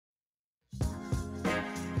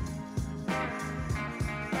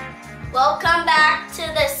Welcome back to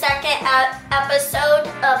the second episode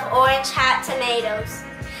of Orange Hat Tomatoes.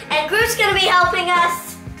 And Groot's gonna be helping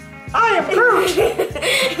us. I am Groot!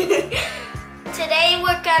 Today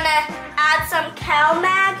we're gonna add some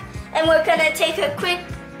CalMag and we're gonna take a quick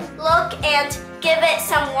look and give it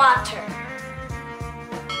some water.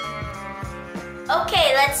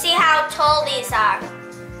 Okay, let's see how tall these are.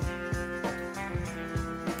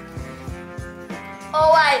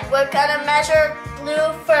 Alright, we're gonna measure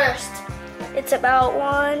blue first. It's about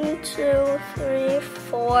 1, 2, 3,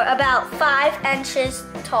 4, about 5 inches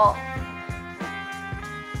tall.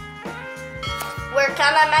 We're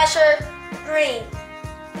gonna measure green.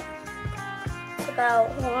 It's about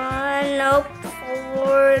 1, nope,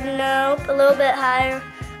 4, nope, a little bit higher.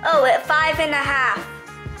 Oh, at 5.5.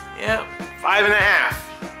 Yep, 5.5.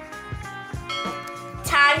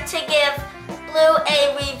 Time to give blue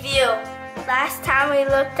a review. Last time we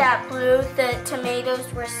looked at blue, the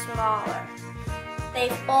tomatoes were smaller.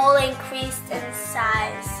 They've all increased in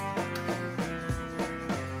size.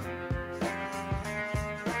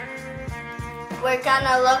 We're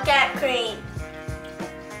gonna look at green.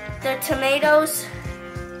 The tomatoes,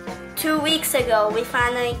 2 weeks ago, we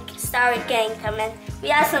finally started getting them, and we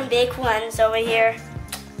have some big ones over here.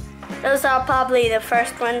 Those are probably the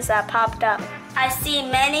first ones that popped up. I see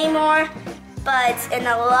many more buds and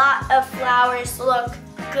a lot of flowers look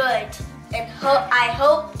good. And I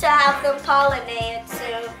hope to have them pollinated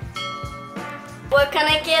soon. We're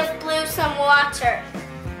gonna give blue some water.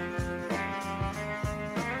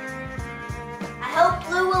 I hope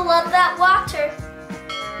blue will love that water.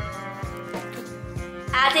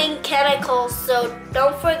 Adding chemicals, so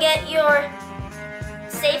don't forget your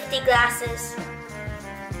safety glasses.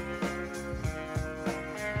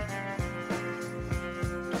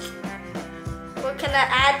 We're gonna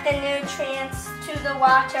add the nutrients to the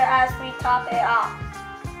water as we top it off.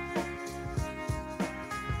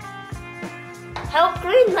 Hope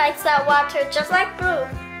green likes that water just like blue.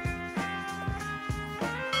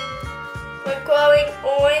 We're growing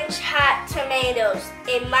orange hat tomatoes,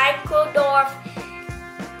 a microdwarf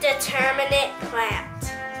determinate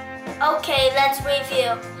plant. Okay, let's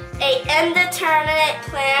review. A indeterminate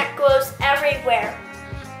plant grows everywhere,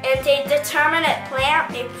 and a determinate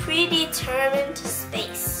plant a predetermined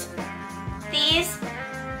space. These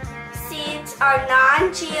seeds are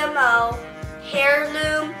non-GMO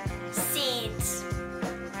heirloom seeds.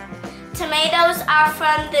 Tomatoes are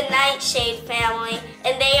from the nightshade family,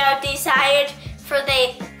 and they are desired for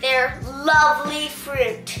their lovely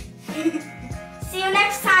fruit. See you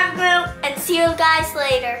next time, Groot, and see you guys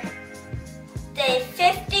later. Day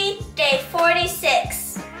 50, day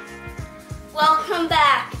 46. Welcome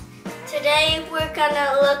back. Today we're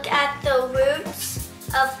gonna look at the roots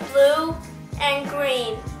of blue and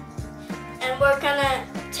green, and we're gonna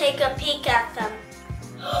take a peek at them.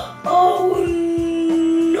 Oh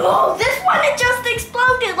no, this one it just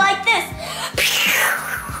exploded like this.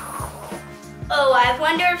 Oh, I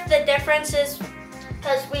wonder if the difference is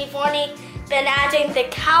because we've only been adding the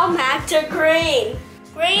CalMag to green.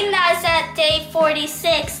 Green as at day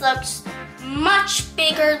 46 looks much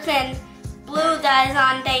bigger than blue that is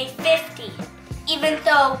on day 50, even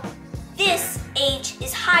though this age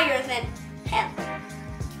is higher than him.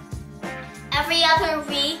 Every other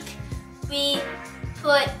week, we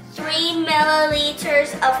put 3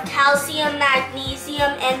 milliliters of calcium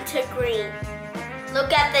magnesium into green.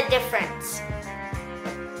 Look at the difference.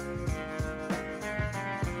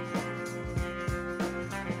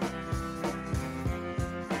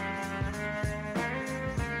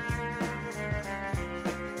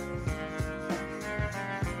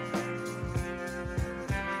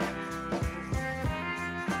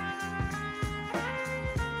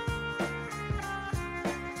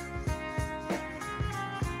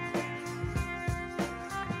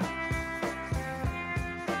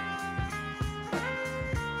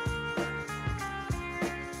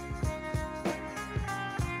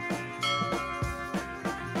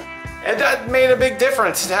 And that made a big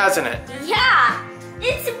difference, hasn't it? Yeah,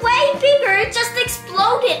 it's way bigger. It just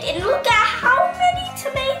exploded. And look at how many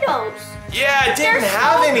tomatoes. Yeah, it didn't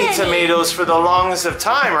have any tomatoes for the longest of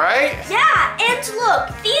time, right? Yeah, and look,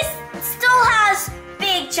 these still has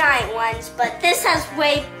big giant ones, but this has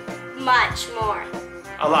way much more.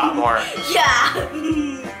 A lot more. Yeah.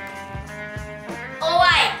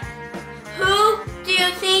 Alright, who do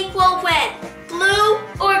you think will win?